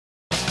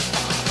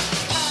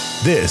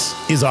This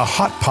is a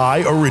Hot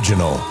Pie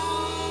Original.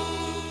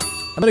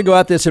 I'm going to go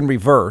at this in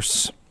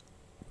reverse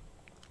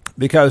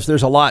because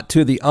there's a lot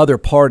to the other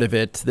part of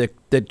it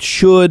that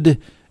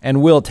should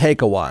and will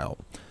take a while.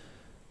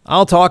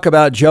 I'll talk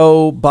about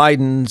Joe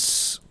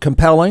Biden's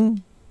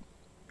compelling,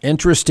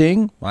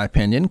 interesting, my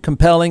opinion,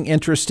 compelling,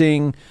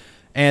 interesting,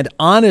 and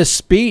honest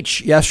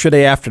speech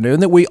yesterday afternoon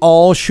that we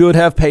all should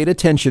have paid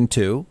attention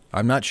to.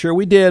 I'm not sure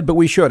we did, but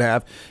we should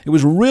have. It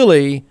was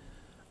really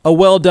a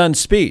well-done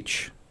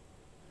speech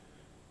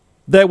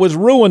that was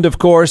ruined, of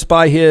course,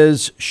 by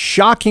his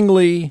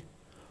shockingly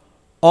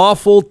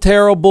awful,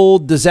 terrible,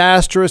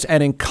 disastrous,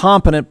 and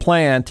incompetent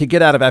plan to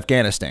get out of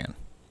Afghanistan.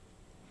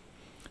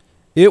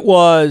 It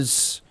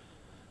was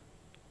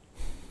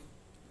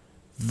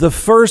the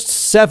first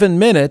 7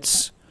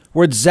 minutes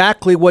were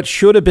exactly what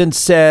should have been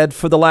said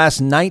for the last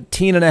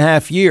 19 and a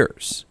half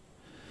years.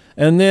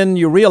 And then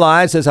you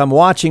realize, as I'm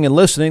watching and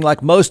listening,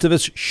 like most of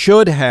us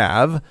should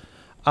have,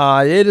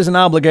 it is an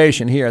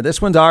obligation here.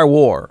 This one's our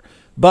war.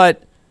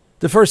 But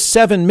the first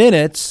 7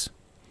 minutes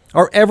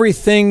are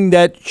everything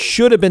that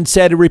should have been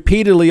said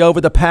repeatedly over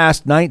the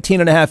past 19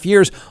 and a half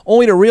years,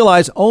 only to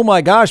realize, oh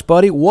my gosh,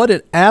 buddy, what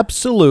an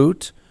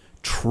absolute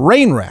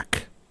train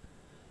wreck.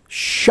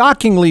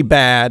 Shockingly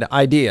bad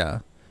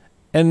idea.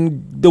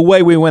 And the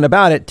way we went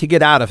about it to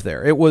get out of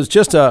there. It was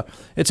just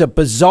it's a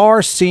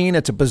bizarre scene.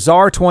 It's a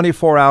bizarre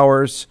 24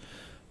 hours.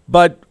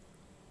 But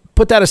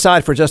put that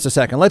aside for just a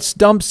second. Let's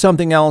dump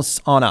something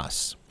else on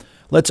us.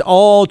 Let's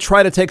all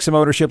try to take some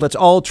ownership. Let's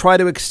all try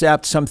to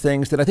accept some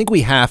things that I think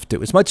we have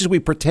to. As much as we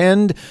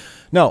pretend,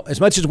 no,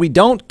 as much as we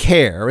don't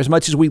care, as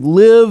much as we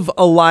live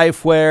a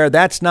life where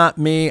that's not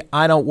me,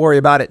 I don't worry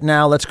about it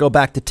now, let's go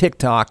back to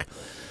TikTok.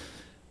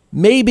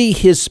 Maybe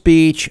his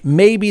speech,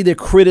 maybe the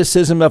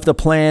criticism of the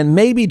plan,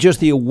 maybe just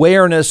the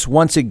awareness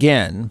once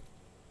again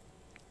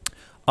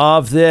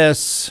of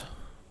this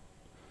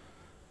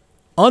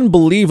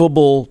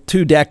unbelievable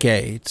 2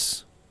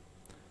 decades,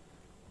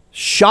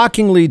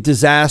 shockingly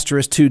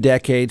disastrous 2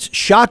 decades,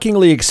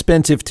 shockingly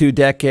expensive 2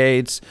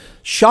 decades,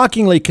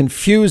 shockingly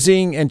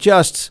confusing and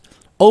just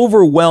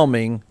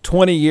overwhelming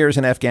 20 years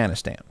in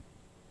Afghanistan.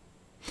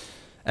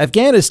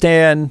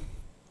 Afghanistan,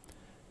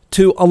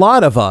 to a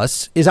lot of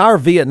us, is our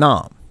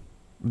Vietnam.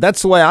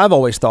 That's the way I've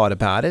always thought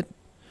about it.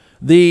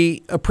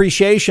 The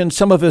appreciation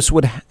some of us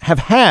would have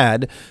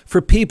had for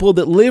people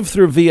that lived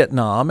through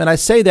Vietnam, and I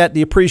say that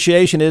the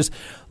appreciation is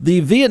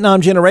the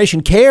Vietnam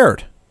generation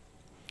cared.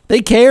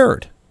 They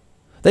cared.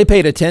 They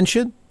paid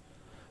attention.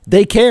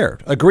 They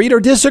cared. Agreed or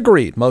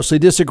disagreed. Mostly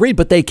disagreed,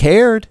 but they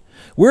cared.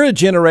 We're a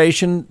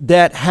generation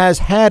that has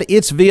had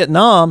its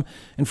Vietnam,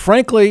 and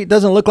frankly, it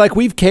doesn't look like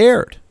we've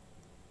cared.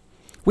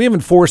 We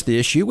haven't forced the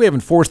issue. We haven't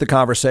forced the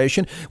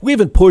conversation. We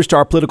haven't pushed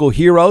our political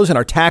heroes and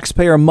our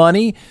taxpayer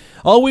money.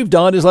 All we've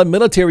done is let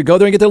military go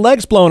there and get their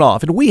legs blown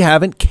off. And we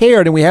haven't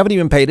cared, and we haven't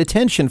even paid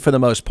attention for the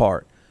most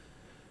part.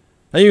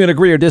 Now, you can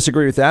agree or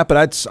disagree with that,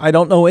 but I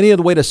don't know any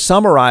other way to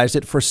summarize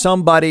it for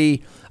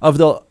somebody of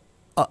the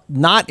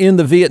not in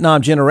the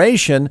Vietnam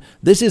generation.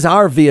 This is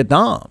our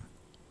Vietnam.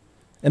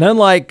 And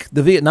unlike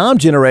the Vietnam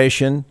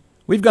generation,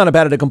 we've gone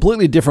about it a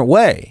completely different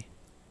way.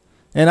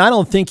 And I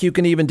don't think you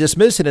can even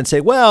dismiss it and say,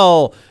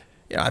 well,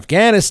 you know,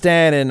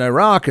 Afghanistan and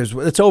Iraq,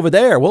 it's over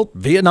there. Well,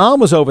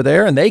 Vietnam was over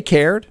there and they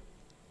cared.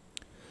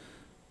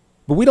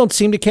 But we don't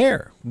seem to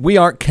care. We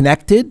aren't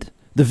connected.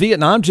 The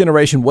Vietnam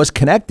generation was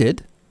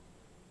connected.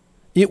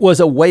 It was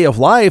a way of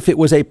life. It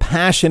was a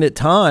passionate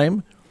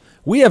time.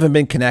 We haven't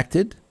been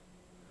connected.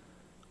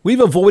 We've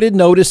avoided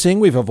noticing.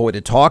 We've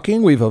avoided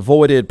talking. We've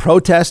avoided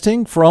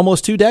protesting for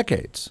almost 2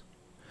 decades.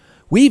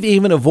 We've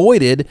even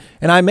avoided,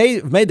 and I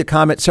made the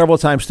comment several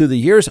times through the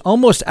years,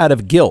 almost out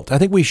of guilt. I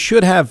think we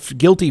should have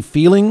guilty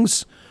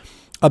feelings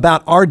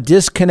about our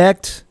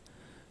disconnect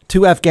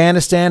to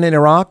Afghanistan and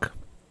Iraq.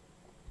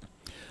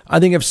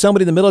 I think if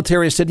somebody in the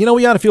military said, you know,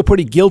 we ought to feel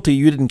pretty guilty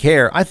you didn't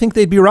care, I think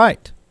they'd be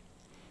right.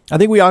 I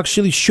think we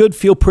actually should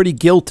feel pretty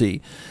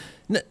guilty.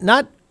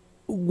 Not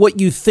what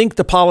you think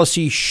the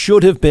policy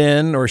should have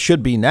been or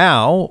should be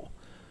now,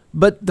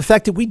 but the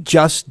fact that we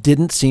just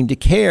didn't seem to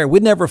care. We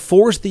never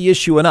forced the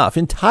issue enough.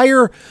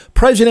 Entire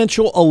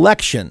presidential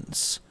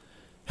elections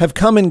have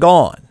come and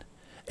gone,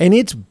 and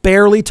it's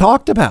barely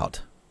talked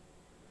about.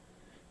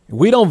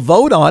 We don't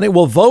vote on it.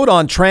 We'll vote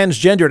on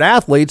transgendered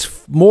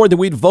athletes more than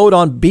we'd vote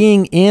on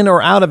being in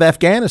or out of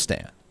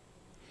Afghanistan.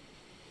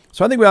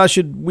 So I think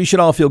we should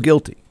all feel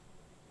guilty.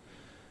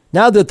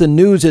 Now that the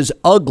news is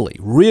ugly,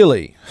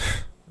 really,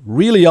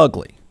 really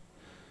ugly,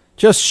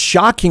 just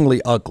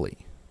shockingly ugly,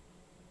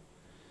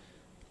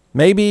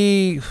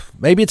 maybe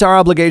it's our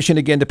obligation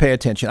again to pay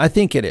attention. I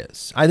think it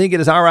is. I think it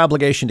is our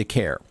obligation to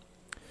care.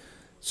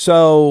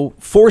 So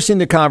forcing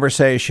the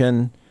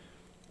conversation,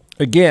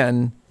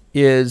 again,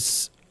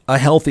 is a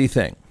healthy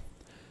thing.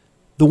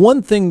 The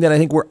one thing that I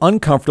think we're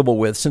uncomfortable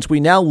with, since we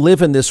now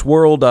live in this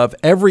world of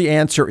every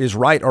answer is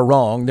right or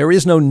wrong, there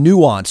is no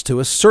nuance to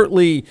us.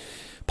 Certainly,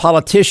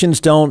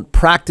 politicians don't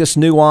practice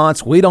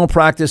nuance. We don't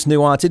practice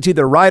nuance. It's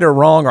either right or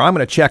wrong, or I'm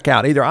going to check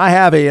out. Either I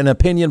have an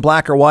opinion,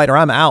 black or white, or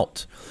I'm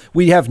out.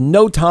 We have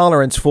no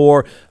tolerance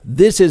for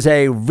this is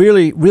a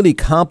really, really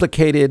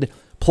complicated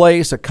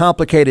place, a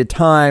complicated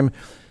time,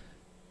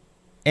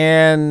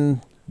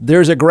 and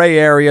there's a gray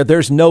area.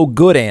 There's no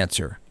good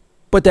answer,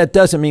 but that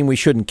doesn't mean we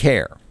shouldn't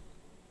care.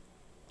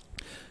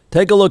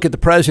 Take a look at the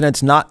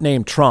presidents not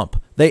named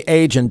Trump. They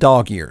age in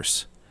dog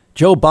years.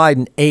 Joe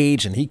Biden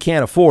aged, and he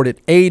can't afford it,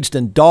 aged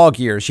in dog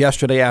years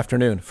yesterday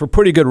afternoon for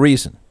pretty good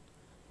reason.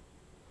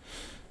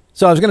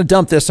 So I was going to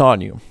dump this on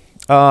you.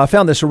 I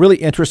found this a really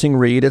interesting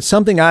read. It's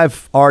something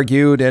I've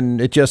argued, and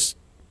it just,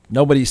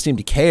 nobody seemed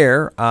to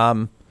care.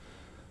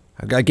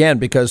 Again,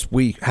 because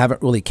we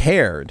haven't really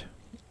cared.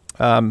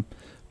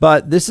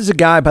 But this is a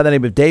guy by the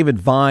name of David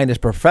Vine, is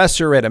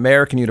professor at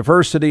American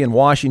University in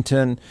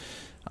Washington.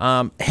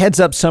 Heads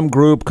up some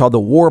group called the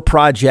War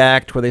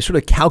Project, where they sort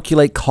of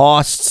calculate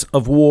costs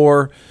of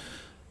war.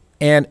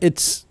 And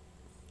it's,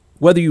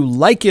 whether you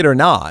like it or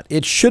not,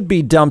 it should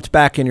be dumped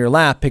back in your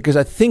lap, because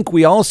I think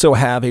we also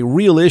have a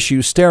real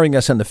issue staring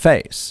us in the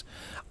face.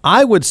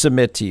 I would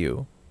submit to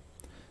you,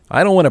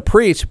 I don't want to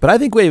preach, but I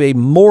think we have a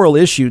moral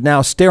issue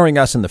now staring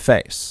us in the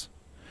face.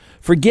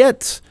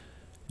 Forget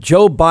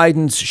Joe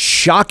Biden's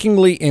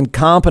shockingly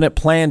incompetent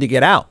plan to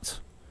get out.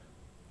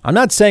 I'm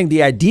not saying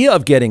the idea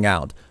of getting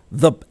out.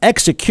 The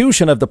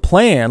execution of the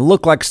plan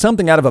looked like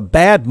something out of a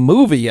bad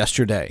movie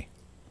yesterday.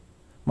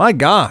 My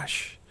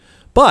gosh.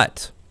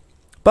 But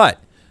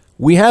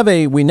we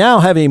now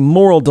have a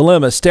moral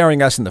dilemma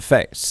staring us in the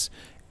face.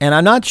 And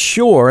I'm not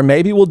sure,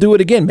 maybe we'll do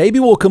it again. Maybe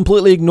we'll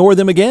completely ignore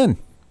them again.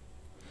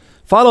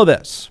 Follow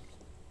this.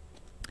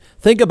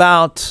 Think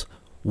about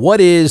what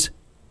is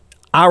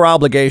our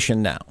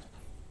obligation now.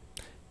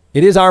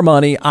 It is our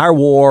money, our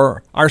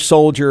war, our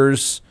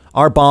soldiers,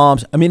 our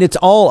bombs. I mean, it's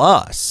all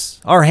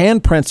us. Our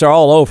handprints are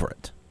all over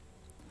it.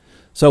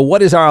 So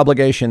what is our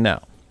obligation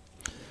now?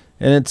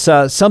 And it's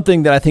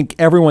something that I think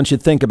everyone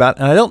should think about.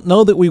 And I don't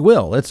know that we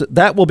will.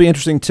 That will be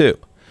interesting, too.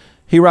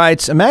 He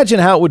writes, imagine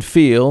how it would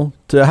feel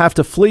to have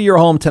to flee your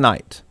home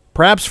tonight,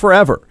 perhaps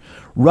forever,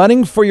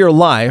 running for your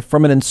life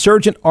from an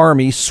insurgent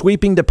army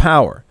sweeping to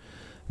power.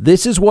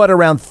 This is what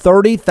around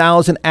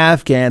 30,000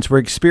 Afghans were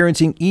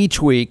experiencing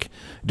each week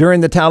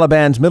during the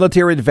Taliban's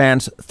military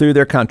advance through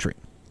their country.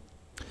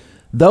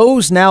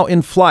 Those now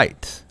in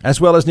flight,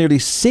 as well as nearly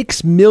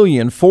 6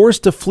 million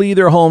forced to flee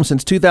their homes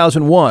since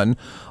 2001,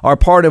 are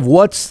part of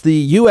what's the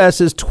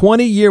U.S.'s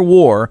 20-year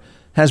war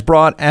has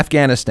brought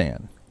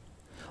Afghanistan.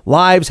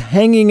 Lives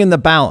hanging in the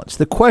balance.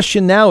 The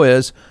question now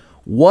is,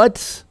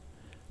 what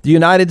the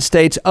United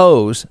States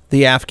owes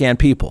the Afghan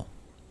people?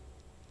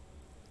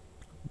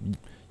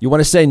 You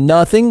want to say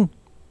nothing?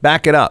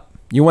 Back it up.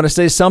 You want to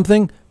say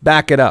something?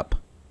 Back it up.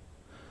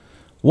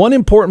 One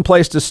important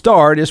place to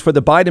start is for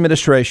the Biden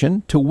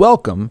administration to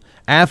welcome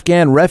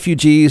Afghan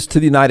refugees to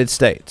the United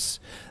States.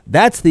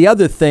 That's the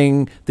other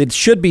thing that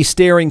should be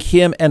staring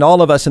him and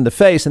all of us in the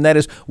face, and that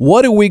is,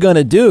 what are we going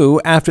to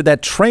do after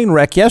that train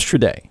wreck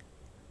yesterday?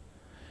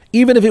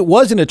 Even if it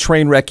wasn't a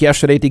train wreck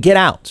yesterday, to get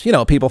out,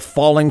 people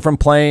falling from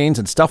planes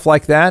and stuff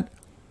like that.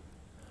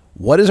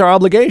 What is our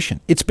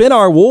obligation? It's been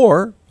our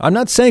war. I'm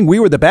not saying we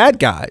were the bad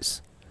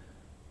guys.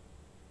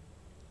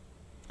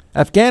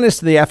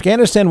 The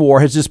Afghanistan war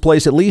has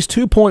displaced at least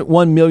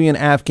 2.1 million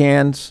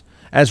Afghans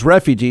as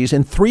refugees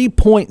and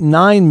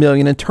 3.9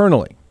 million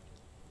internally.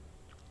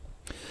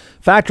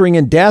 Factoring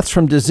in deaths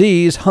from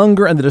disease,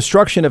 hunger, and the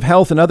destruction of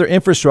health and other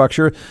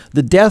infrastructure,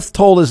 the death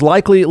toll is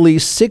likely at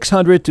least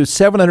 600 to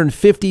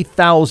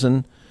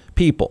 750,000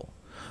 people.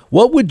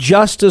 What would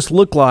justice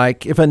look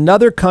like if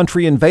another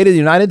country invaded the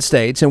United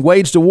States and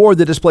waged a war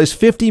that displaced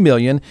 50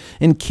 million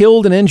and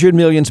killed and injured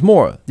millions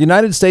more? The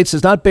United States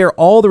does not bear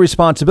all the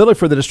responsibility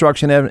for the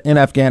destruction in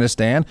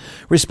Afghanistan.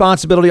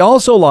 Responsibility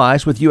also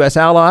lies with U.S.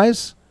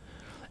 allies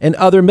and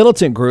other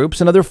militant groups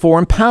and other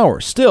foreign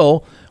powers.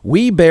 Still,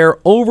 we bear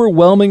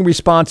overwhelming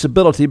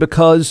responsibility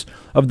because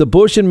of the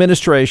Bush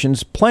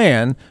administration's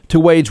plan to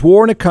wage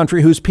war in a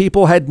country whose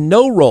people had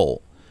no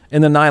role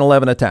in the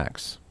 9/11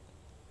 attacks.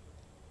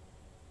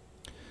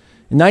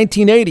 In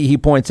 1980, he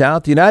points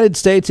out, the United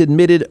States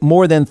admitted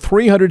more than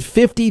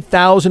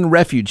 350,000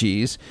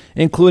 refugees,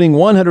 including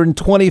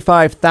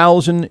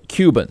 125,000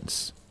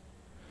 Cubans.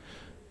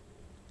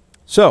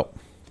 So,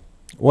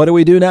 what do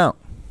we do now?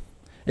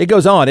 It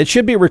goes on. It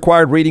should be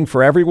required reading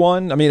for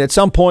everyone. I mean, at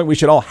some point, we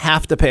should all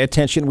have to pay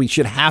attention. We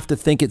should have to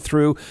think it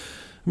through.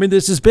 I mean,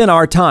 this has been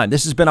our time.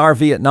 This has been our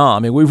Vietnam. I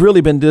mean, we've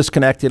really been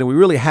disconnected and we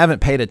really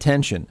haven't paid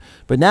attention.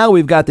 But now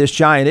we've got this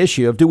giant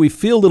issue of, do we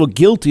feel a little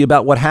guilty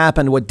about what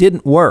happened, what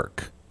didn't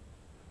work?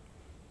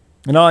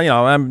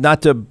 I'm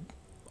not to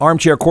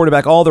armchair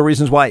quarterback all the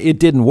reasons why it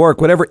didn't work,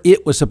 whatever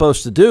it was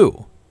supposed to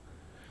do.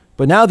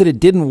 But now that it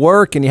didn't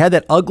work and you had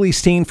that ugly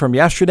scene from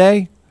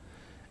yesterday,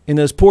 and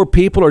those poor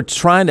people are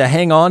trying to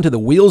hang on to the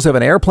wheels of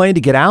an airplane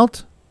to get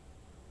out,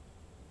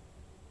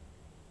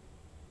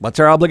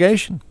 what's our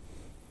obligation?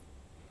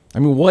 I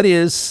mean, what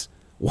is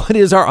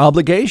our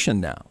obligation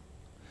now?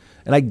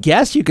 And I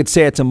guess you could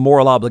say it's a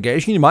moral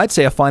obligation. You might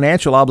say a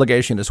financial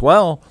obligation as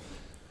well.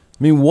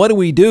 I mean, what do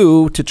we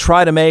do to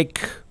try to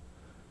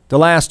the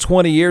last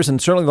 20 years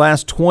and certainly the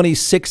last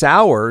 26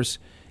 hours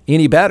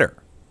any better.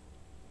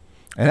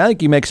 And I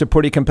think he makes a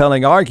pretty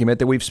compelling argument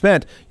that we've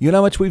spent. You know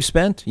how much we've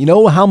spent? You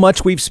know how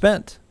much we've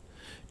spent?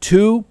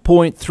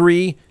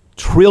 $2.3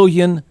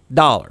 trillion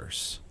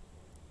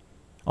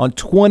on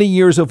 20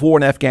 years of war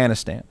in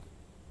Afghanistan.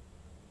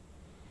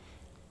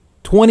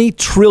 20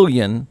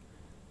 trillion,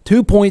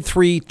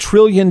 $2.3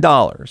 trillion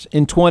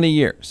in 20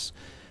 years.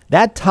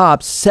 That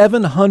tops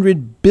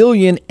 $700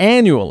 billion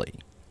annually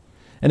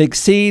and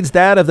exceeds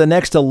that of the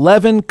next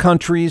 11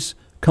 countries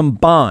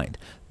combined.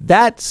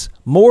 That's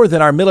more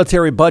than our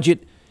military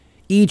budget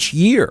each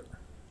year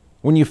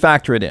when you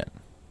factor it in.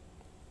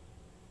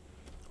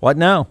 What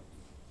now?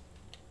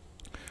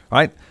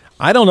 Right?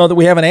 I don't know that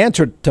we have an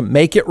answer to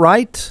make it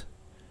right.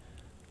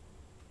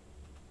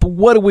 But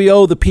what do we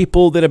owe the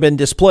people that have been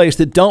displaced,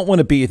 that don't want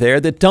to be there,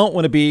 that don't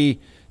want to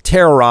be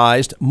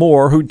terrorized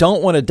more, who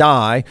don't want to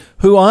die,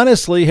 who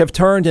honestly have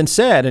turned and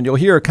said, and you'll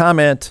hear a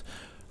comment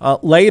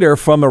later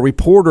from a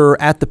reporter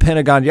at the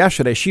Pentagon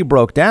yesterday. She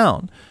broke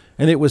down,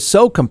 and it was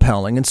so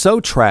compelling and so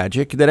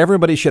tragic that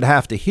everybody should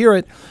have to hear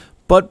it.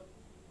 But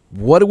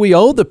what do we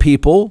owe the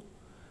people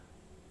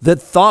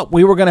that thought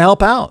we were going to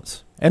help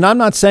out? And I'm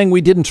not saying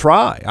we didn't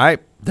try.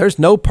 There's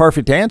no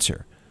perfect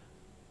answer.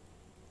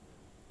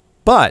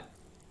 But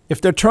if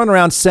they're turning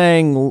around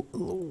saying,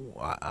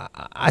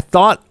 I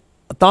thought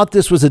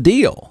this was a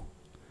deal,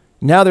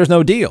 now there's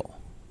no deal.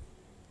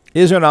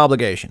 Is there an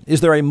obligation?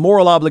 Is there a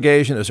moral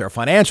obligation? Is there a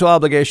financial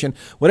obligation?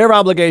 Whatever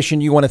obligation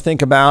you want to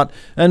think about.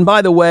 And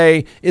by the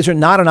way, is there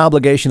not an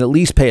obligation? At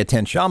least pay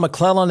attention. John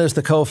McClellan is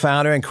the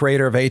co-founder and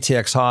creator of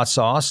ATX Hot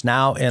Sauce,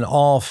 now in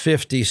all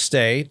 50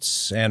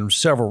 states and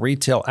several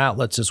retail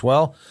outlets as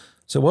well.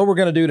 So what we're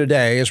going to do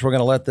today is we're going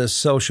to let this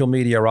social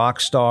media rock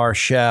star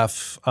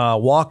chef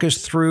walk us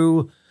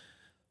through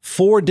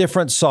 4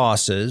 different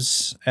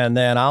sauces, and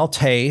then I'll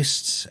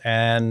taste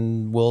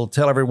and we'll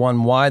tell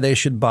everyone why they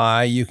should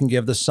buy. You can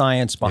give the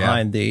science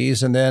behind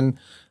these, and then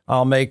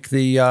I'll make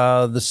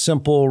the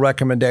simple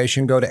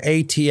recommendation. Go to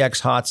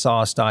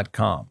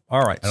atxhotsauce.com.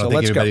 All right, so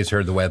let's go. Anybody's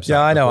heard the website.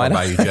 Yeah, I know.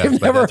 You, Jeff,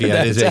 but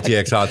it is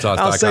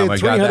atxhotsauce.com. I'll say it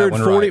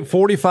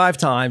 345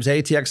 times,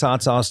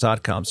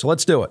 atxhotsauce.com. So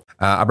let's do it.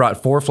 I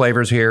brought 4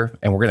 flavors here,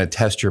 and we're going to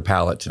test your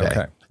palate today.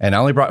 Okay. And I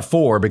only brought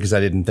 4 because I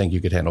didn't think you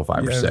could handle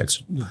 5 or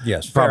 6.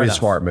 Yes, probably a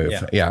smart move.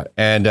 Yeah.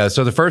 And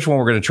so the first one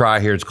we're going to try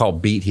here, it's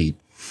called Beet Heat.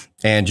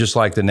 And just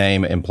like the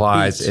name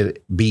implies,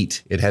 it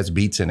has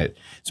beets in it.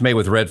 It's made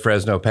with red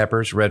Fresno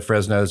peppers. Red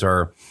Fresnos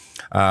are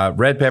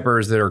red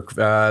peppers that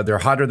are they're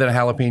hotter than a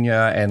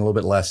jalapeno and a little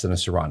bit less than a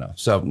serrano.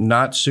 So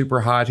not super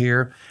hot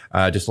here,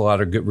 just a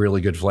lot of really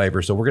good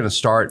flavor. So we're going to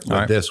start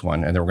with this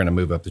one, and then we're going to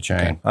move up the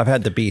chain. Okay. I've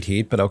had the Beet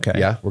Heat, but okay.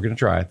 Yeah, we're going to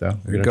try it though.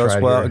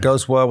 It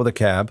goes well with a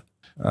cab.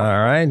 All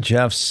right,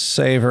 Jeff's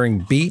savoring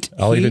Beet Heat.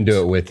 I'll even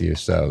do it with you,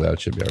 so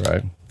that should be all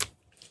right.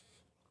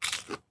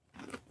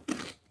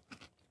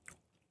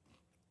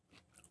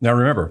 Now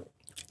remember,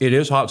 it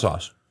is hot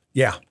sauce.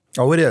 Yeah.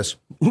 Oh, it is.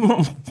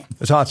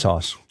 It's hot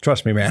sauce.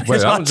 Trust me, man. Wait,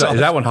 is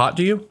that one hot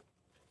to you?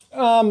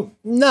 No,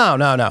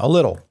 a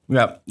little.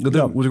 Yeah.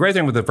 The great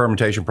thing with the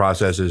fermentation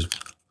process is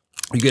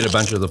you get a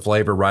bunch of the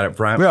flavor right up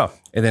front. Yeah.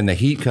 And then the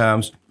heat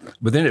comes,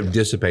 but then it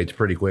dissipates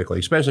pretty quickly,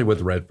 especially with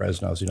the red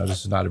Fresnos. You know,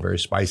 this is not a very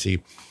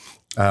spicy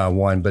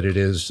one, but it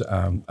is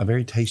a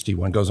very tasty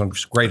one. Goes on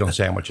great on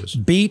sandwiches.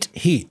 Beet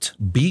Heat.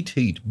 Beet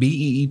Heat.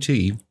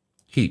 B-E-E-T.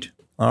 Heat.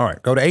 All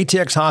right. Go to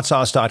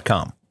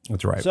atxhotsauce.com.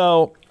 That's right.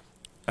 So,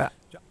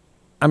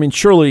 I mean,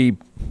 surely,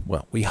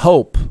 well, we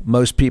hope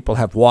most people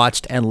have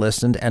watched and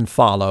listened and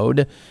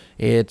followed.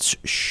 It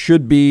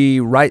should be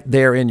right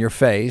there in your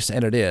face,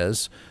 and it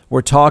is.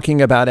 We're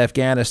talking about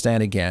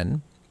Afghanistan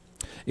again.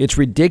 It's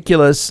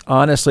ridiculous,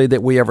 honestly,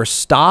 that we ever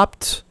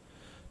stopped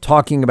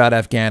talking about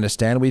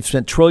Afghanistan. We've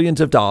spent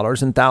trillions of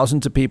dollars and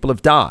thousands of people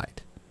have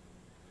died.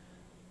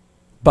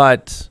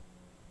 But,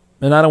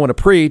 and I don't want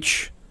to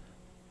preach,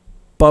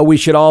 but we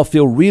should all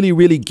feel really,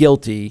 really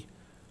guilty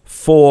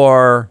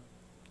for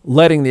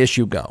letting the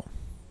issue go.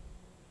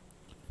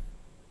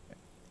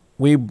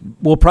 We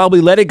will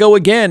probably let it go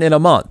again in a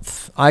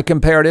month. I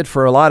compared it,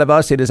 for a lot of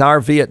us, it is our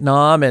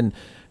Vietnam, and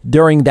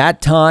during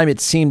that time, it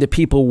seemed that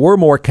people were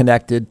more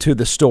connected to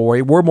the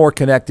story, were more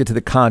connected to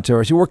the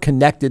controversy, were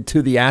connected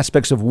to the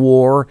aspects of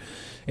war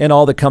and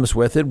all that comes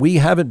with it. We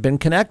haven't been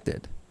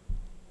connected.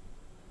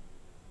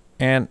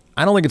 And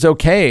I don't think it's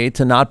okay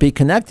to not be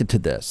connected to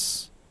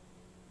this.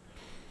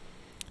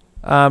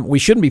 We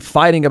shouldn't be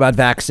fighting about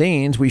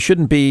vaccines. We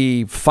shouldn't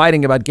be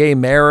fighting about gay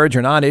marriage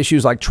or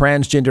non-issues like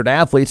transgendered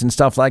athletes and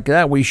stuff like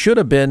that. We should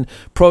have been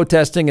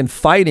protesting and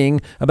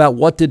fighting about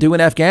what to do in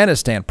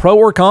Afghanistan, pro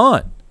or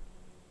con.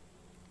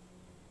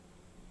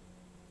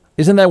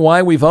 Isn't that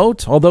why we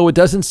vote? Although it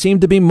doesn't seem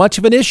to be much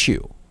of an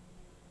issue.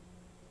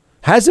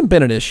 Hasn't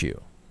been an issue.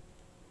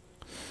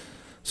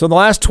 So the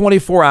last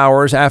 24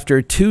 hours,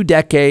 after 2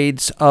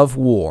 decades of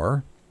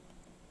war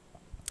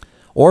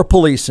or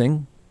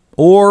policing,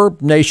 or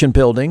nation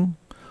building,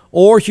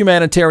 or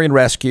humanitarian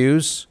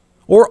rescues,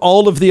 or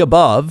all of the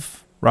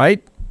above,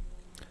 right?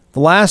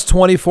 The last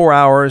 24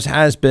 hours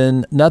has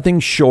been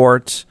nothing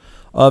short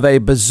of a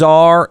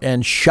bizarre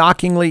and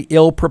shockingly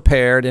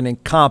ill-prepared and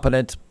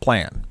incompetent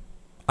plan.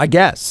 I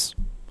guess.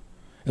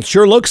 It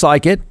sure looks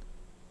like it.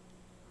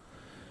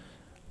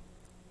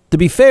 To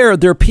be fair,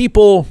 there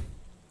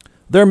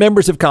are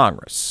members of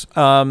Congress.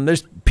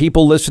 There's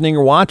people listening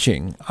or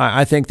watching,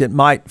 I think, that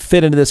might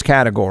fit into this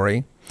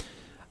category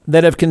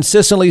that have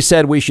consistently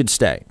said we should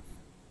stay.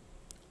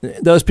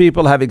 Those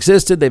people have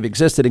existed. They've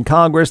existed in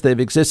Congress. They've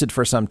existed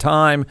for some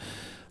time.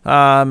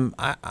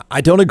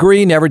 I don't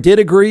agree, never did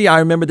agree. I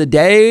remember the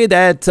day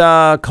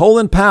that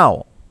Colin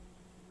Powell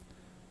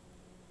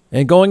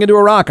and going into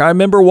Iraq, I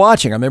remember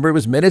watching. I remember it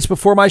was minutes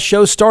before my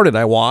show started.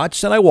 I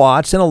watched, and a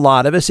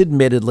lot of us,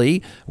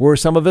 admittedly, where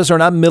some of us are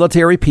not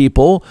military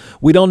people.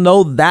 We don't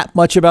know that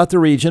much about the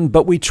region,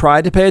 but we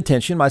tried to pay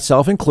attention,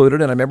 myself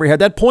included. And I remember he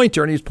had that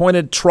pointer, and he's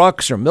pointed at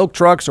trucks or milk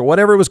trucks or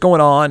whatever was going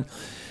on.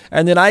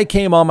 And then I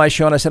came on my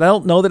show, and I said, I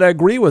don't know that I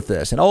agree with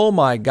this. And oh,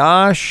 my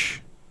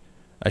gosh,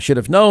 I should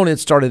have known it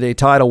started a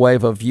tidal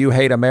wave of you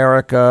hate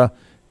America,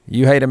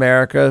 you hate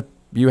America,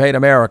 you hate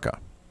America.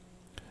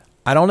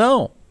 I don't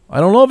know. I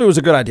don't know if it was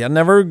a good idea. I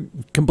never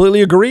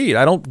completely agreed.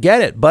 I don't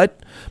get it. But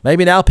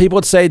maybe now people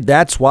would say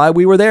that's why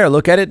we were there.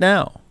 Look at it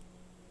now.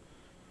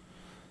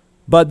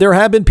 But there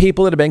have been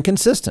people that have been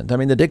consistent. I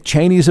mean, the Dick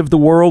Cheneys of the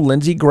world,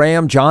 Lindsey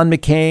Graham, John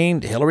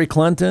McCain, Hillary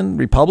Clinton,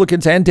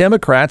 Republicans and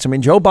Democrats. I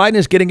mean, Joe Biden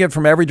is getting it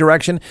from every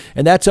direction,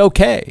 and that's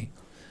okay.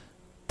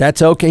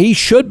 That's okay. He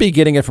should be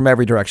getting it from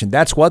every direction.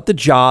 That's what the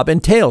job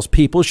entails.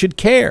 People should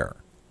care.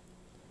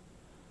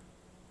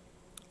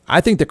 I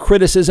think the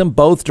criticism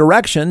both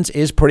directions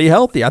is pretty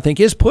healthy. I think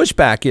his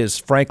pushback is,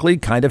 frankly,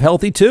 kind of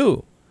healthy,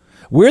 too.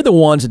 We're the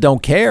ones that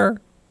don't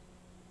care.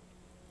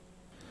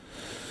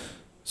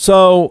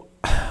 So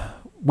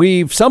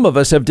some of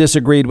us have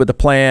disagreed with the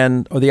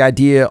plan or the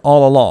idea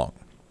all along.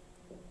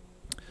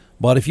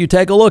 But if you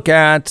take a look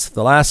at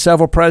the last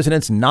several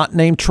presidents not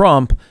named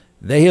Trump,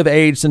 they have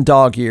aged in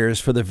dog years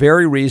for the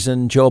very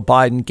reason Joe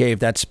Biden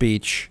gave that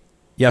speech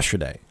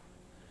yesterday.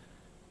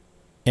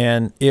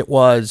 And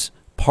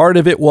part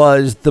of it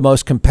was the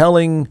most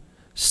compelling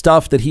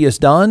stuff that he has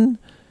done.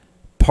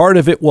 Part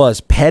of it was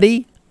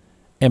petty,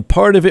 and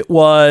part of it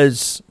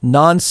was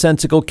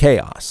nonsensical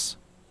chaos,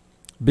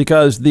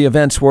 because the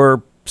events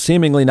were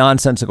seemingly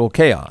nonsensical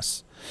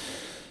chaos.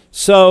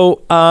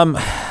 So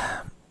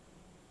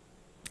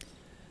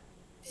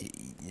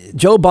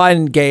Joe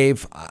Biden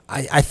gave,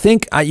 I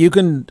think you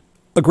can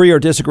agree or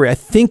disagree. I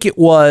think it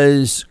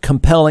was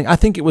compelling. I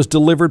think it was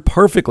delivered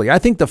perfectly. I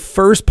think the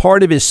first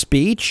part of his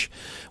speech,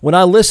 when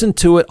I listened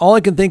to it, all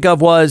I can think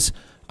of was,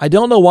 I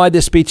don't know why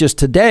this speech is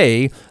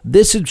today.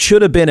 This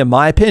should have been, in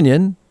my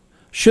opinion,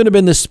 should have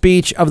been the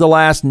speech of the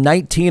last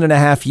 19 and a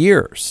half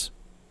years.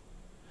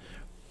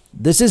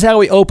 This is how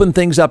he opened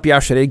things up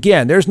yesterday.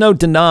 Again, there's no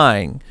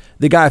denying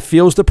the guy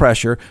feels the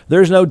pressure.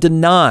 There's no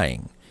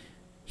denying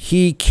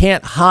he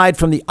can't hide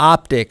from the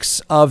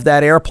optics of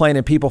that airplane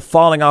and people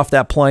falling off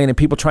that plane and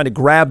people trying to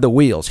grab the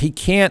wheels. He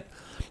can't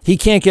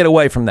get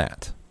away from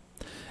that.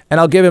 And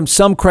I'll give him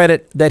some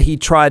credit that he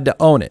tried to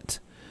own it.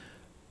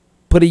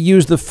 But he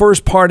used the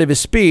first part of his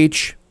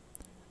speech,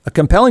 a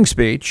compelling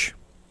speech,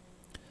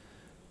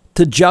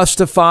 to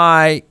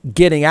justify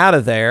getting out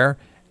of there.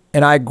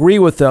 And I agree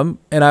with him,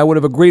 and I would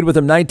have agreed with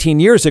him 19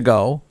 years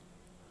ago.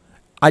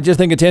 I just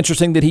think it's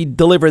interesting that he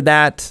delivered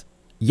that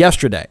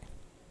yesterday.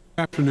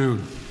 Good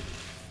afternoon.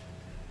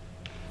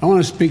 I want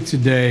to speak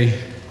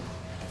today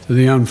to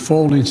the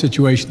unfolding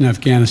situation in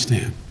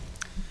Afghanistan,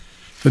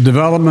 the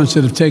developments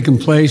that have taken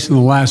place in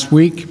the last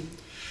week,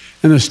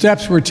 and the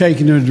steps we're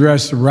taking to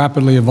address the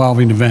rapidly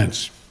evolving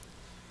events.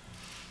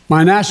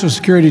 My national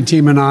security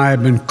team and I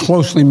have been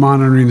closely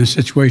monitoring the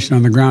situation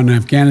on the ground in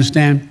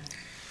Afghanistan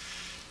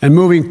and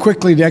moving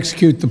quickly to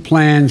execute the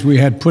plans we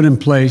had put in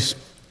place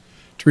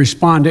to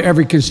respond to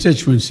every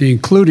constituency,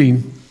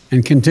 including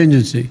and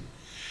contingency,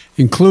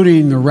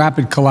 including the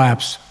rapid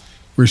collapse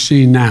we're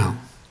seeing now.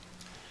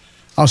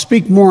 I'll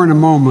speak more in a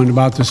moment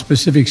about the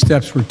specific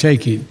steps we're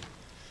taking,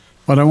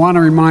 but I want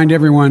to remind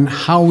everyone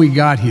how we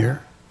got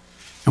here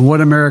and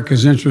what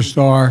America's interests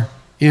are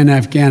in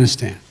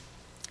Afghanistan.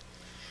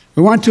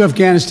 We went to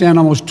Afghanistan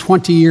almost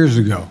 20 years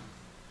ago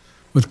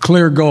with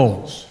clear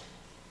goals.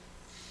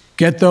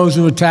 Get those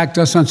who attacked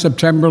us on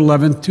September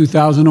 11,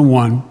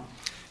 2001,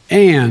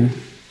 and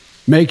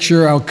make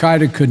sure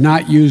al-Qaeda could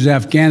not use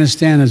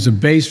Afghanistan as a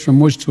base from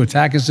which to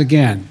attack us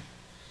again.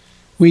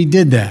 We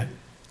did that.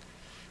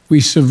 We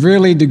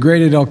severely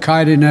degraded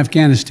al-Qaeda in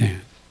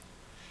Afghanistan.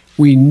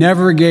 We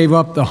never gave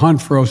up the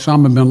hunt for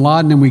Osama bin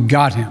Laden, and we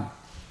got him.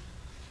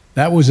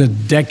 That was a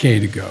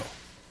decade ago.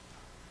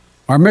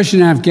 Our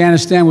mission in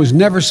Afghanistan was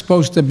never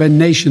supposed to have been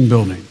nation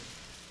building.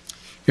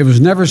 It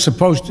was never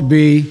supposed to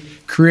be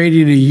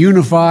creating a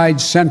unified,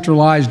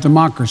 centralized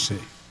democracy.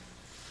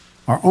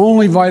 Our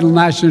only vital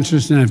national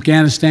interest in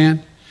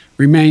Afghanistan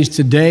remains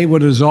today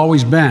what it has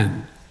always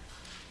been: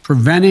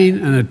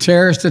 preventing a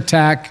terrorist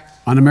attack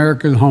on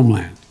America's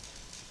homeland.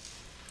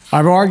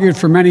 I've argued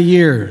for many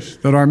years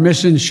that our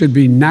mission should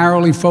be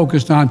narrowly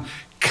focused on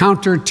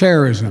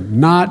counterterrorism,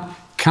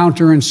 not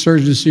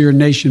counterinsurgency or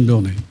nation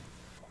building.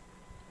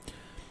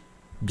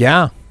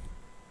 Yeah,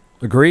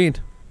 agreed.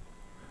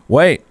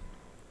 Wait,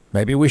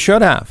 maybe we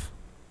should have.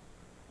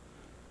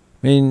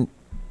 I mean,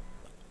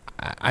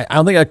 I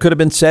don't think that could have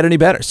been said any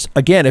better.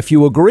 Again, if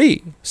you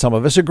agree, some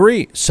of us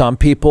agree. Some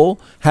people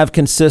have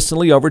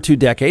consistently over 2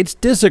 decades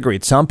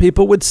disagreed. Some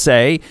people would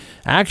say,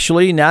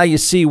 actually, now you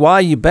see why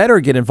you better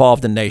get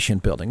involved in nation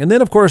building. And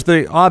then, of course,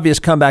 the obvious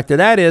comeback to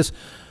that is,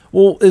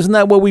 well, isn't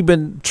that what we've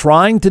been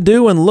trying to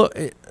do? And look,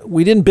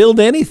 we didn't build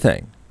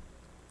anything.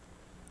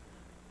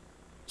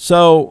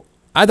 So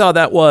I thought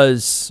that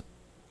was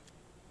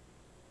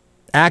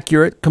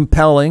accurate,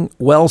 compelling,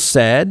 well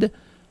said.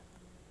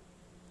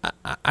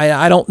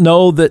 I don't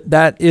know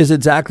that is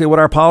exactly what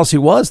our policy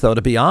was, though,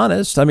 to be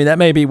honest. I mean, that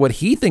may be what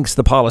he thinks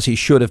the policy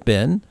should have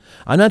been.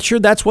 I'm not sure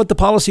that's what the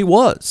policy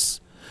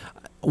was.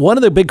 One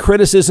of the big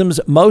criticisms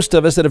most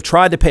of us that have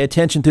tried to pay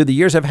attention through the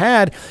years have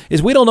had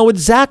is we don't know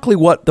exactly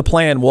what the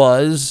plan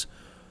was.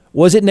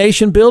 Was it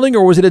nation building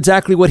or was it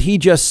exactly what he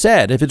just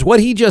said? If it's what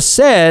he just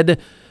said,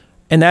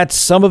 and that's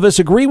some of us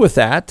agree with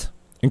that,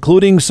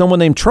 including someone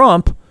named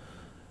Trump,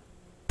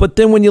 but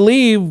then when you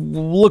leave,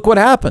 look what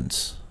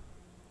happens.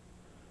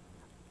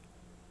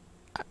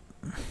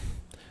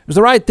 It was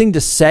the right thing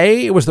to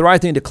say. It was the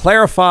right thing to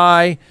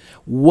clarify.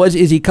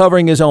 Is he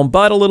covering his own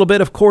butt a little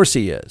bit? Of course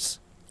he is.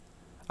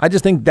 I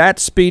just think that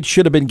speech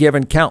should have been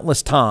given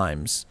countless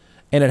times,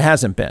 and it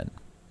hasn't been.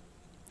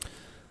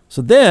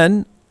 So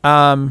then,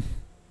 no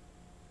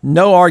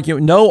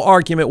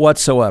argument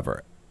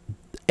whatsoever.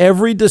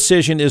 Every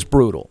decision is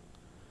brutal.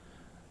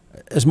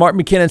 As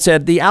Martin McKinnon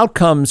said, the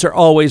outcomes are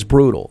always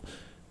brutal.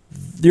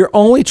 You're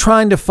only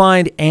trying to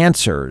find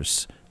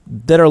answers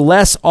that are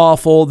less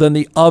awful than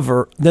the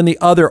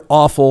other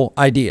awful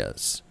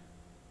ideas.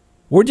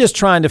 We're just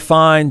trying to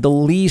find the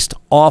least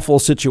awful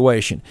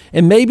situation.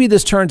 And maybe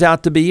this turns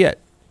out to be it.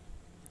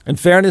 In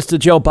fairness to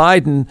Joe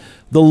Biden,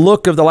 the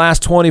look of the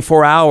last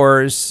 24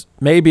 hours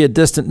may be a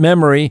distant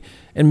memory,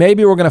 and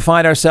maybe we're going to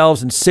find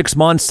ourselves in 6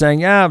 months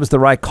saying, yeah, it was the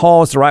right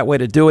call, it's the right way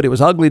to do it. It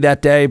was ugly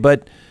that day,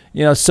 but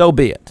so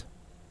be it.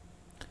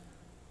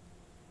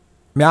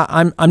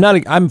 I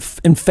mean, I'm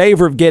in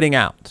favor of getting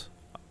out.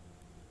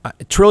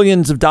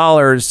 Trillions of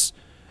dollars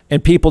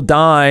and people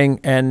dying,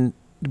 and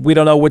we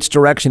don't know which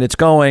direction it's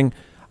going.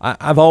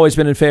 I've always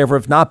been in favor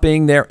of not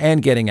being there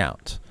and getting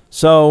out.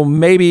 So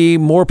maybe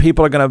more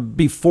people are going to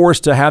be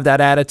forced to have that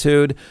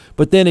attitude.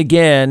 But then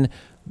again,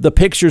 the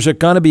pictures are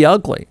going to be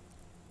ugly.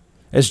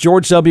 As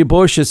George W.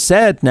 Bush has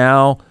said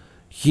now,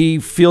 he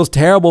feels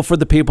terrible for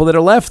the people that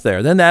are left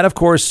there. Then that, of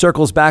course,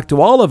 circles back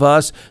to all of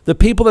us. The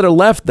people that are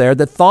left there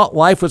that thought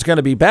life was going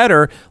to be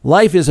better,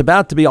 life is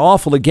about to be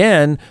awful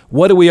again.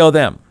 What do we owe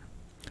them?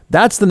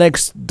 That's the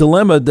next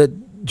dilemma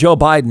that Joe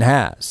Biden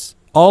has.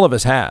 All of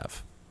us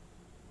have.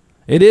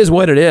 It is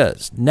what it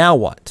is. Now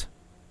what?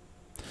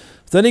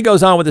 So then he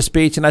goes on with the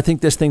speech, and I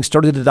think this thing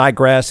started to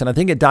digress, and I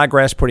think it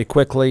digressed pretty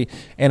quickly,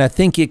 and I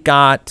think it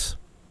got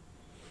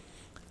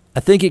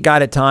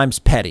at times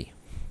petty.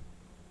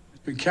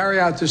 As we carry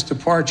out this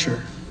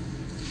departure,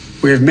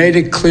 we have made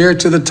it clear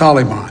to the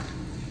Taliban,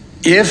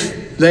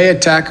 if they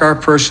attack our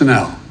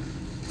personnel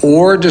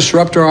or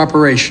disrupt our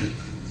operation,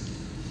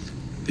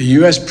 the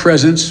U.S.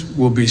 presence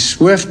will be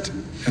swift,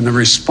 and the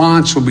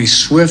response will be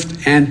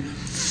swift and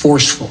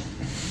forceful.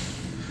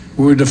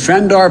 We will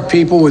defend our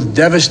people with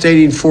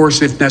devastating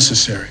force if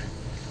necessary.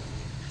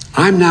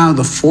 I'm now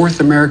the 4th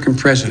American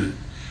president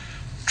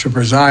to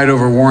preside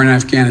over war in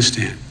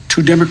Afghanistan.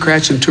 2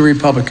 Democrats and 2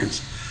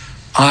 Republicans.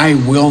 I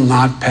will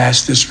not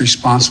pass this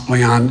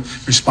responsibility on to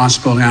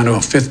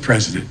a 5th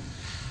president.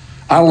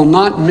 I will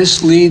not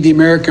mislead the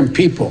American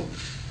people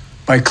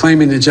by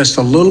claiming that just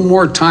a little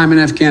more time in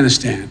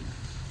Afghanistan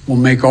will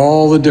make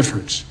all the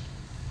difference.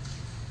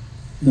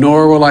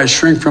 Nor will I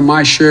shrink from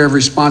my share of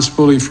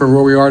responsibility for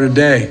where we are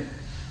today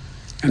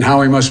and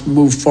how we must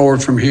move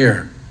forward from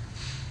here.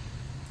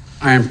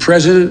 I am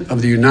President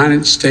of the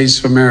United States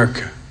of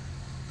America,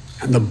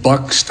 and the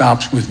buck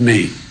stops with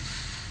me.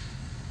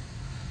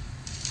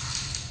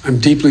 I'm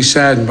deeply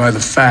saddened by the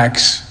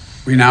facts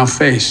we now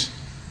face,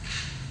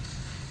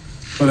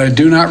 but I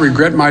do not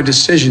regret my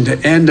decision to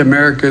end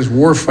America's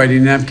warfighting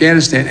in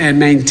Afghanistan and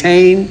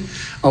maintain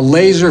a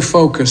laser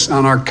focus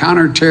on our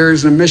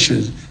counterterrorism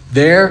missions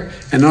there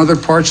and other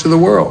parts of the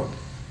world.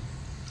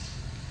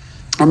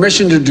 Our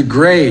mission to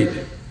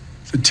degrade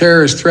the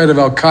terrorist threat of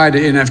al-Qaeda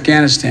in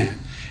Afghanistan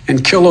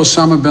and kill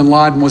Osama bin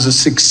Laden was a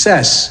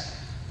success.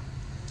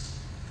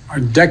 Our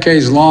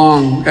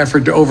decades-long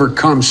effort to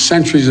overcome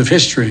centuries of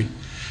history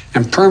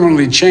and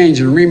permanently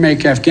change and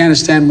remake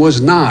Afghanistan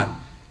was not.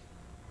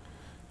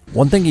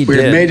 One thing he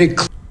did,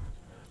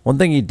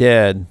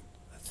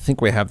 I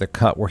think we have the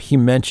cut where he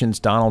mentions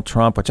Donald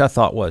Trump, which I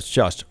thought was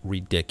just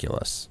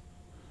ridiculous.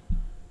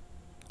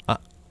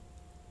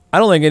 I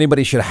don't think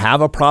anybody should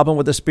have a problem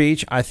with the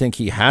speech. I think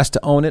he has to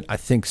own it. I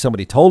think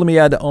somebody told him he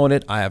had to own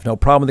it. I have no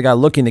problem with the guy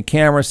looking at the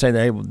camera saying,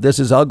 hey, this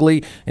is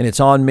ugly and it's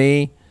on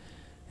me.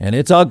 And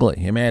it's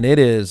ugly. Man, it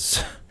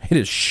is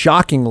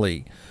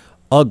shockingly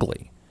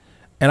ugly.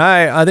 And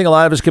I think a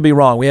lot of us could be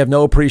wrong. We have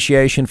no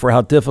appreciation for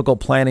how difficult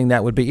planning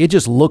that would be. It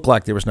just looked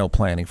like there was no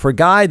planning. For a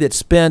guy that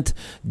spent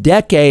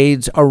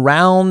decades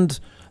around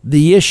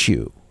the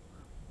issue,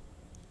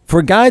 for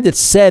a guy that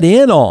set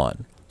in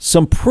on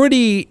some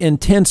pretty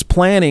intense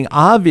planning,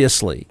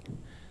 obviously,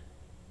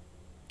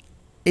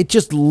 it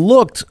just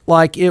looked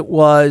like it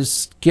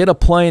was get a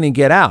plane and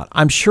get out.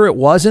 I'm sure it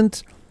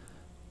wasn't,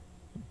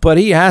 but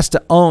he has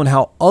to own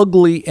how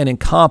ugly and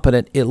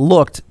incompetent it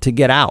looked to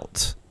get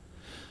out.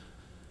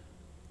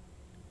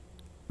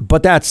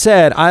 But that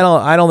said,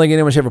 I don't think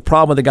anyone should have a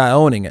problem with the guy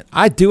owning it.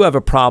 I do have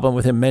a problem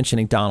with him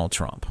mentioning Donald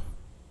Trump.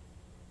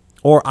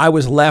 Or I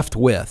was left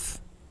with.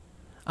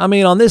 I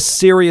mean, on this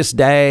serious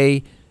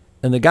day,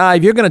 and the guy,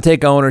 if you're going to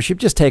take ownership,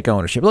 just take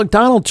ownership. Look,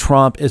 Donald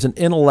Trump is an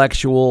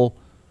intellectual,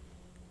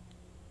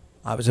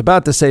 I was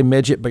about to say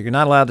midget, but you're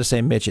not allowed to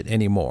say midget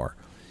anymore.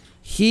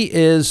 He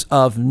is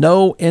of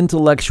no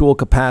intellectual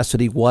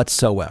capacity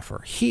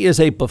whatsoever. He is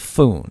a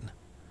buffoon.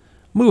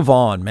 Move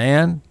on,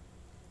 man.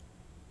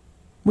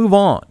 Move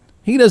on.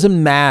 He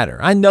doesn't matter.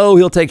 I know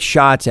he'll take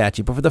shots at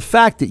you, but for the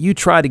fact that you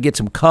try to get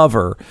some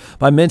cover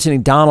by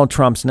mentioning Donald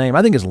Trump's name,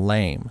 I think is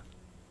lame.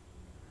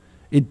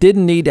 It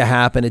didn't need to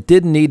happen. It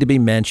didn't need to be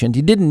mentioned.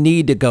 He didn't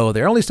need to go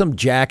there. Only some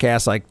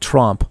jackass like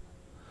Trump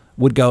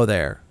would go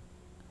there.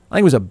 I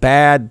think it was a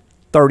bad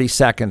 30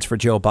 seconds for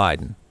Joe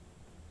Biden.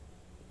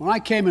 When I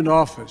came into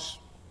office,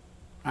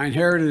 I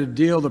inherited a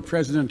deal that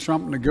President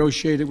Trump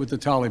negotiated with the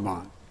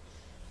Taliban.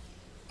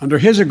 Under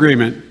his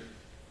agreement,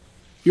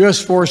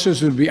 U.S.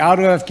 forces would be out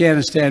of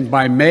Afghanistan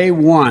by May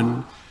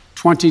 1,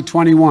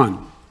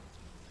 2021,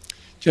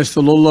 just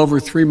a little over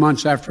 3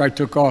 months after I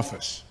took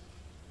office.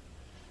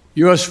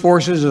 U.S.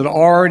 forces had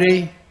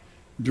already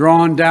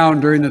drawn down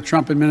during the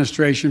Trump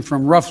administration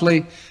from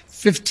roughly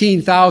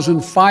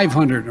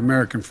 15,500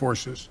 American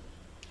forces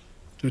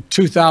to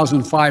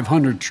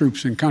 2,500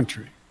 troops in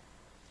country.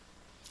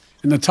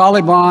 And the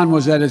Taliban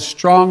was at its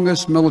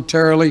strongest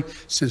militarily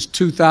since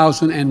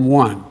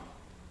 2001.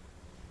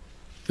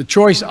 The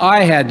choice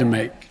I had to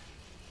make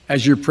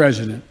as your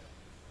president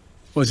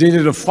was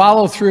either to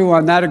follow through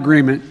on that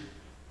agreement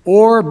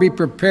or be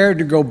prepared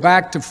to go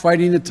back to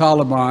fighting the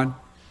Taliban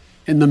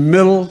in the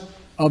middle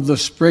of the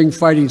spring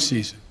fighting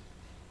season.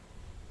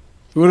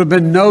 There would have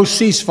been no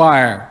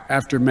ceasefire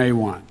after May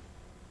 1.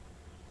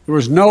 There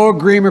was no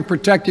agreement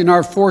protecting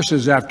our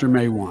forces after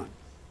May 1.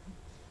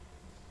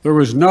 There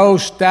was no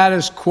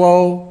status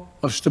quo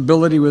of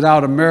stability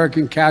without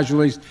American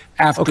casualties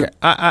after. Okay,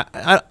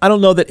 I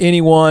don't know that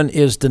anyone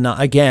is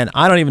denying. Again,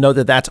 I don't even know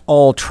that that's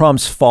all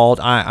Trump's fault.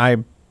 I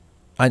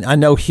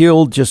know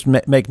he'll just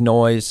make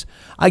noise.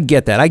 I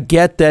get that. I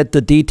get that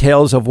the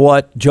details of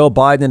what Joe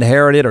Biden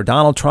inherited or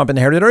Donald Trump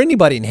inherited or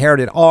anybody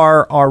inherited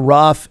are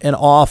rough and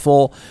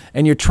awful,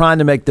 and you're trying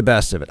to make the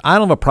best of it. I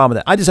don't have a problem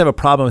with that. I just have a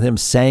problem with him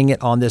saying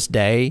it on this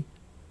day.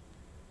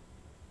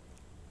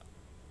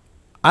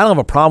 I don't have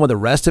a problem with the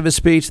rest of his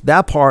speech.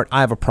 That part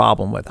I have a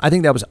problem with. I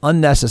think that was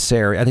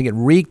unnecessary. I think it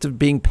reeked of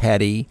being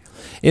petty.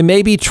 It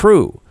may be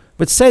true,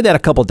 but say that a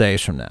couple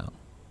days from now.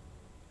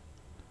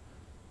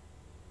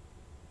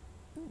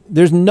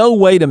 There's no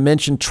way to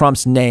mention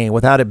Trump's name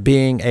without it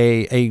being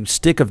a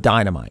stick of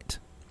dynamite.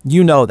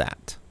 You know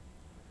that.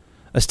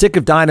 A stick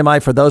of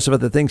dynamite for those of us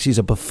that thinks he's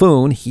a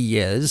buffoon, he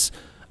is.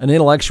 An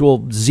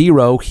intellectual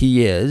zero,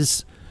 he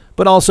is.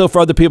 But also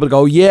for other people to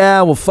go,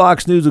 yeah, well,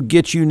 Fox News will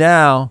get you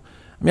now.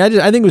 I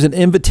mean, I think it was an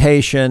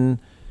invitation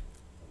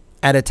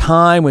at a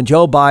time when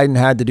Joe Biden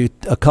had to do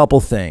a couple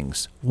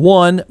things.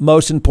 One,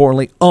 most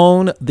importantly,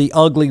 own the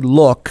ugly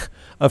look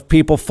of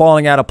people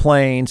falling out of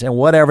planes and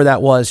whatever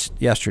that was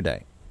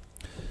yesterday.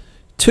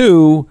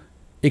 Two,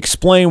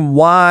 explain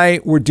why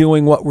we're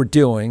doing what we're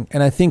doing.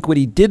 And I think what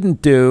he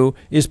didn't do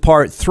is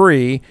part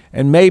three,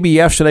 and maybe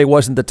yesterday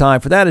wasn't the time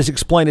for that, is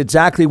explain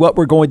exactly what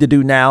we're going to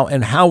do now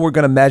and how we're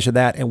going to measure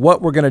that and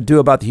what we're going to do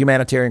about the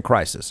humanitarian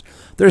crisis.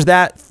 There's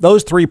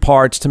those three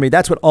parts to me.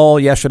 That's what all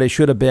yesterday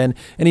should have been,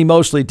 and he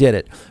mostly did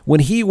it. When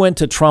he went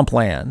to Trump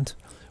land,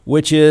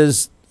 which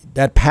is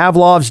that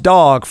Pavlov's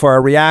dog for a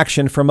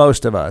reaction for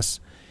most of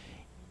us,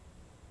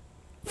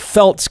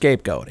 felt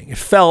scapegoating.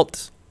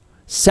 It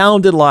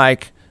sounded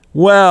like,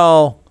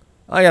 well,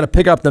 I got to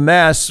pick up the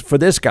mess for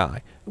this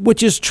guy,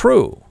 which is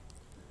true.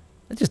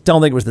 I just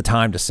don't think it was the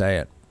time to say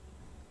it.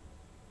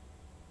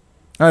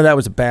 Oh, that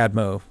was a bad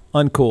move.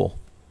 Uncool.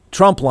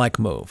 Trump-like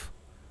move.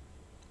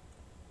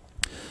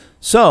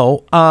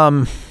 So,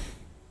 I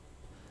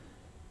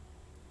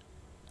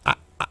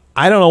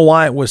don't know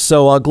why it was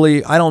so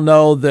ugly. I don't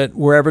know that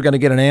we're ever going to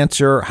get an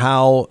answer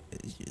how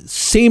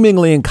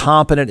seemingly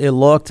incompetent it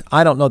looked.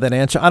 I don't know that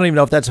answer. I don't even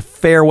know if that's a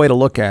fair way to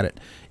look at it.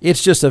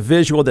 It's just a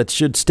visual that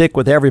should stick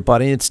with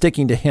everybody. And it's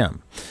sticking to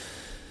him.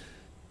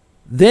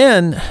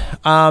 Then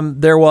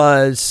there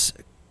was,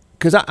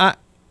 because I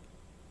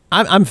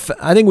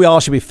think we all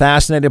should be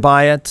fascinated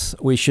by it.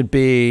 We should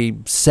be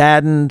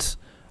saddened.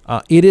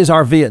 It is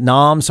our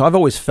Vietnam, so I've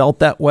always felt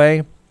that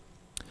way.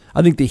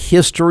 I think the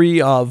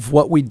history of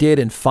what we did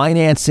in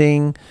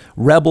financing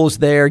rebels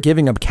there,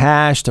 giving them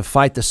cash to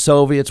fight the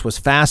Soviets was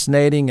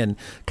fascinating and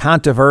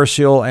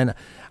controversial. And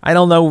I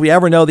don't know if we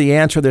ever know the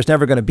answer. There's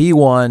never going to be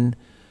one.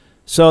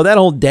 So that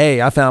whole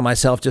day, I found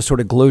myself just sort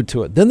of glued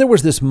to it. Then there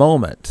was this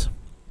moment.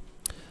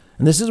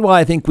 And this is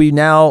why I think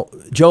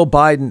Joe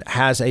Biden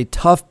has a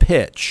tough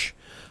pitch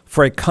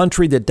for a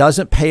country that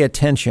doesn't pay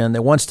attention,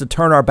 that wants to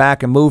turn our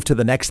back and move to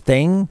the next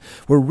thing.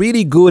 We're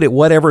really good at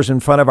whatever's in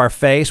front of our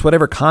face,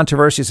 whatever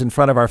controversy is in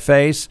front of our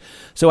face.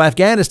 So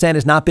Afghanistan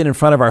has not been in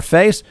front of our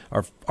face.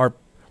 Our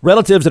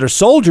relatives that are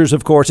soldiers,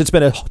 of course, it's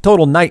been a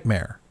total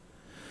nightmare.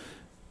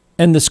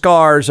 And the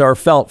scars are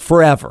felt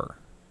forever.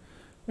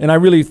 And I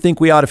really think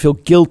we ought to feel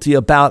guilty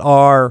about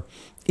our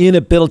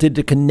inability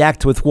to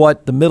connect with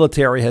what the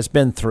military has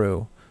been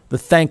through, the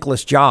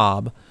thankless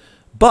job.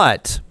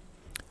 But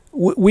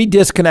we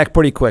disconnect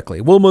pretty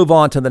quickly. We'll move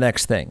on to the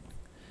next thing.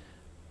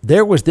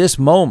 There was this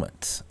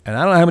moment, and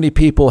I don't know how many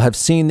people have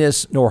seen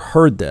this nor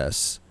heard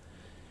this.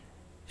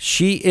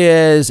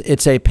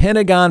 It's a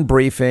Pentagon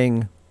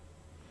briefing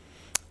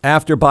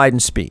after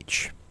Biden's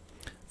speech.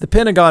 The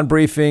Pentagon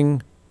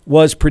briefing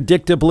was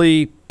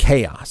predictably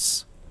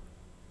chaos.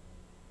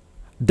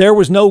 There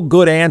was no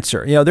good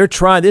answer.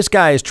 This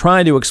guy is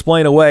trying to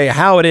explain away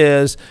how it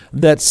is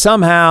that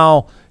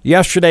somehow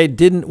yesterday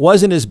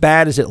wasn't as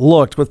bad as it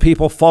looked, with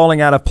people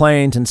falling out of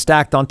planes and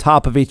stacked on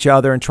top of each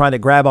other and trying to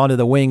grab onto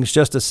the wings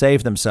just to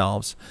save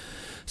themselves.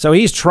 So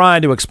he's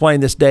trying to explain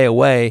this day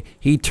away.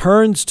 He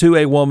turns to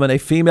a woman, a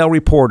female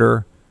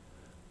reporter,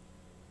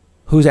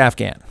 who's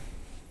Afghan.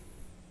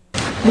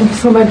 Thank you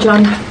so much,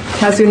 John.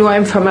 As you know,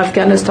 I'm from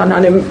Afghanistan,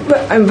 and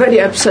I'm very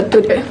upset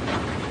today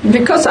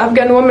because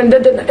Afghan women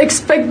didn't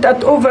expect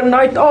that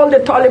overnight all the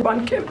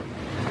Taliban came.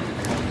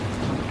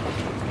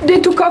 They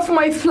took off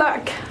my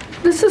flag.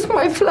 This is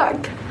my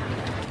flag.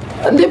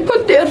 And they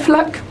put their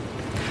flag.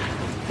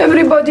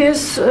 Everybody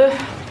is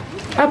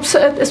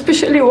upset,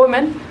 especially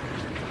women.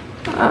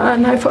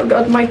 And I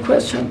forgot my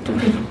question to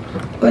me.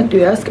 What do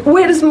you ask?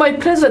 Where is my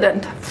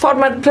president,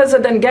 former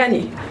President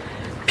Ghani?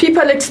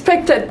 People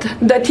expected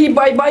that he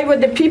bye-bye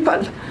with the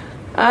people.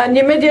 And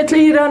immediately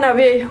he ran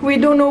away. We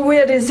don't know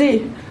where is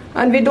he.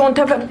 And we don't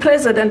have a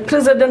president.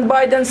 President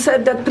Biden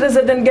said that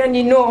President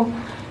Ghani, no.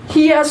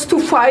 He has to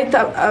fight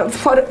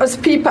for us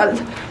people.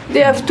 They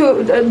have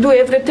to do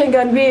everything,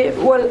 and we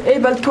were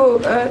able to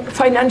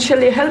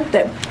financially help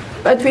them.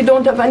 But we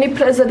don't have any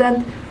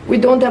president. We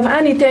don't have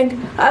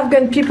anything.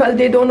 Afghan people,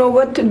 they don't know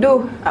what to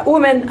do.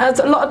 Women has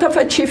a lot of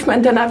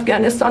achievement in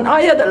Afghanistan.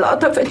 I had a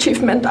lot of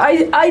achievement.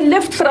 I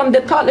left from the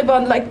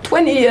Taliban like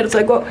 20 years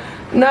ago.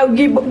 Now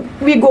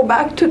we go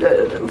back to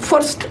the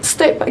first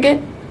step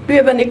again. Do you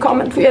have any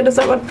comment? Where is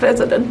our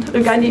president,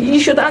 Ghani? He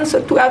should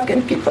answer to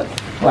Afghan people.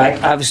 Well, I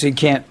obviously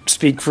can't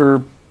speak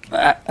for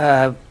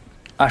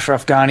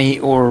Ashraf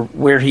Ghani or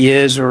where he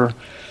is or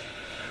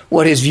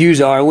what his views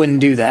are. I wouldn't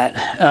do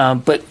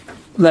that. But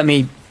let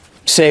me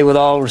say with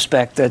all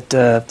respect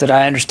that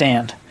I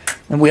understand,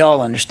 and we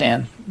all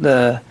understand,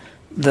 the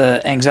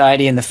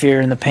anxiety and the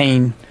fear and the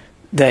pain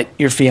that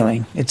you're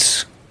feeling.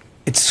 It's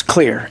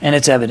clear and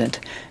it's evident.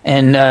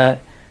 And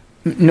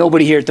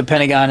nobody here at the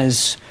Pentagon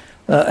is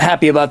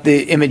happy about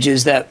the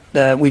images that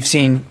we've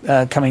seen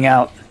coming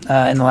out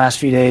in the last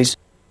few days.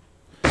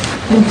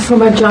 Thank you so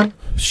much, John.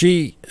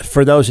 She,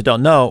 for those who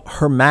don't know,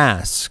 her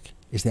mask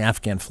is the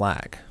Afghan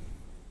flag.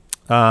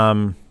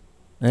 And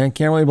I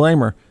can't really blame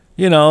her.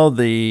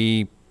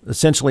 The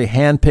essentially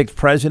hand-picked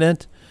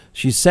president,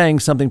 she's saying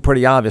something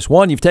pretty obvious.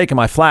 One, you've taken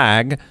my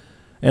flag,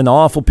 and the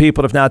awful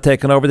people have now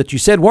taken over that you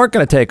said weren't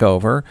going to take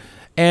over.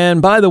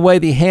 And by the way,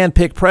 the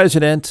hand-picked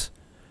president,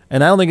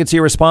 and I don't think it's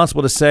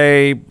irresponsible to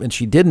say, and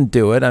she didn't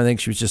do it. I think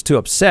she was just too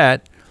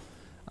upset.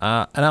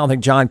 And I don't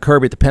think John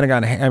Kirby at the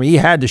Pentagon, he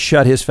had to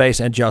shut his face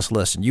and just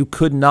listen. You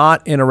could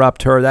not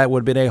interrupt her. That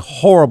would have been a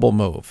horrible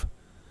move.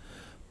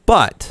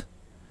 But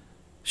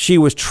she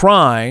was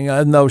trying,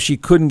 even though she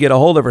couldn't get a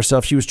hold of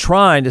herself, she was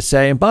trying to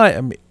say, and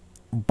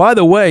by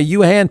the way, you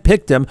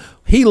handpicked him.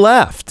 He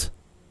left.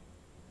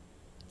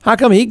 How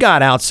come he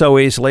got out so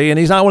easily and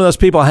he's not one of those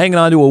people hanging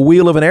onto a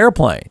wheel of an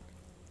airplane?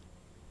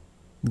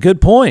 Good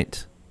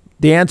point.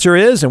 The answer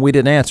is, and we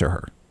didn't answer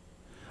her.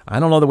 I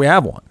don't know that we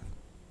have one.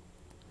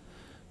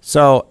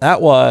 So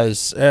that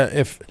was,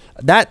 if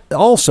that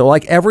also,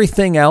 like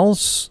everything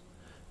else,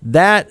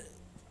 that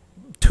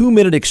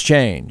 2-minute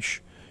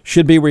exchange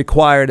should be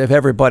required of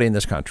everybody in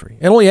this country.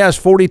 It only has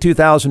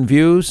 42,000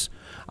 views.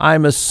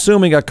 I'm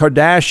assuming a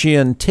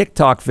Kardashian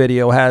TikTok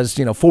video has,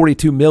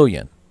 42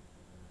 million.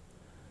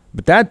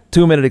 But that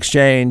 2-minute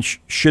exchange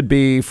should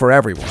be for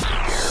everyone.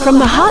 From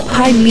the Hot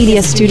Pie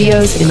Media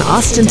Studios in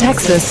Austin,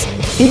 Texas,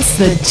 it's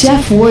the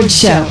Jeff Ward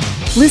Show.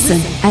 Listen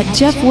at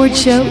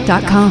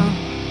jeffwardshow.com.